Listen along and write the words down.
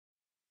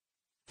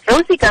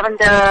Rosy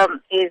Govender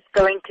is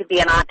going to be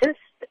an artist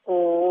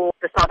who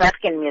the South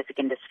African music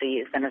industry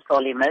is going to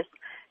sorely miss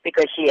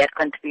because she has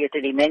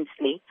contributed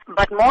immensely.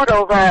 But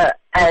moreover,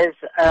 as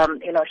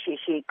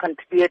she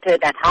contributed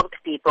and helped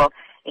people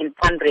in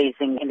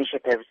fundraising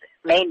initiatives,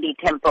 mainly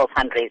temple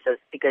fundraisers,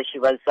 because she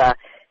was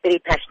very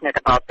passionate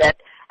about that,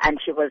 and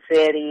she was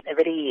a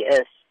very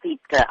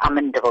steeped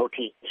Aman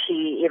devotee.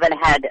 She even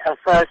had a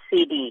first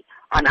CD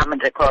on Aman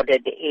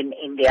recorded in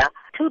India.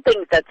 Two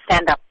things that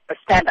stand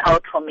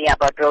out for me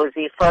about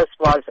Rosy. First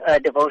was a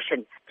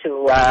devotion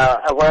to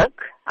a work,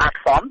 art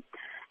form,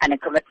 and a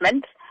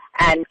commitment,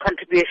 and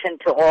contribution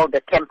to all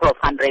the temple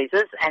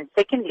fundraisers. And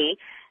secondly,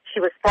 she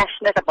was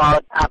passionate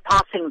about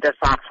passing this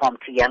art form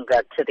to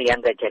the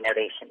younger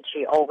generation.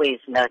 She always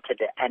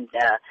nurtured and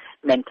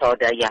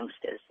mentored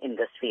youngsters in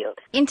this field.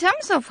 In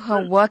terms of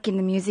her work in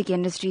the music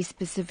industry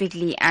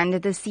specifically and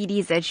the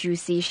CDs that you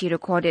say she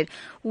recorded,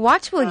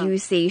 what will you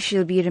say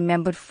she'll be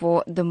remembered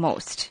for the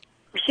most?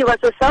 She was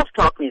a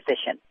self-taught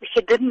musician.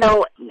 She didn't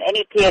know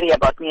any theory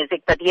about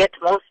music, but yet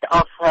most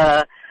of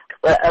her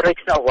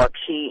original work,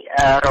 she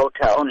wrote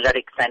her own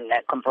lyrics and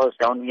composed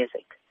her own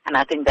music. And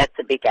I think that's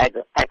a big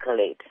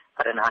accolade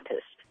for an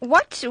artist.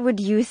 What would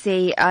you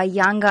say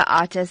younger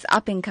artists,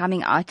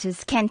 up-and-coming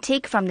artists, can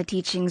take from the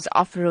teachings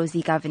of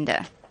Rosy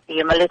Govender?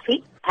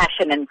 Humility,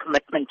 passion and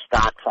commitment to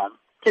the art form.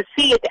 To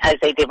see it as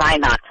a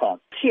divine art form.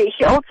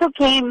 She also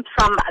came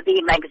from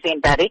the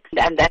magazine Barracks,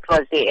 and that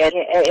was the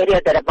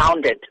area that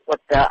abounded with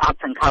the arts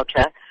and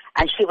culture,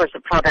 and she was a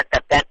product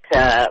of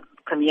that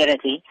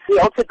community. We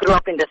also grew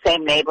up in the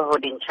same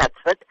neighborhood in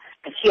Chatsworth.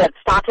 She had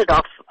started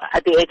off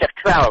at the age of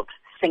 12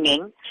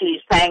 singing. She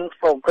sang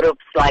for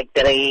groups like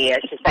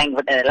she sang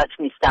with the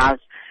Lakshmi Stars.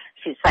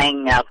 She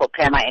sang for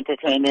Prema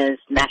Entertainers,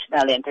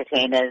 National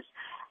Entertainers,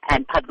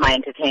 and Padma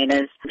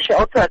Entertainers. She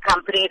also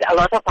accompanied a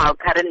lot of our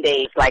current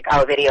days, like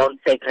our very own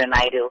Segra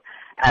Naidu,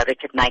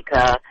 Richard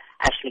Naicker,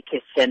 Ashley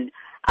Christian.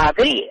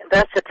 Very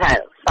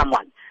versatile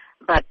someone.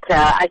 But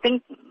I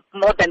think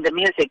more than the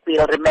music,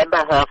 we'll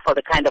remember her for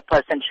the kind of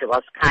person she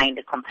was, kind,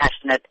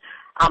 compassionate,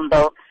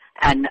 humble,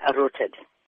 and rooted.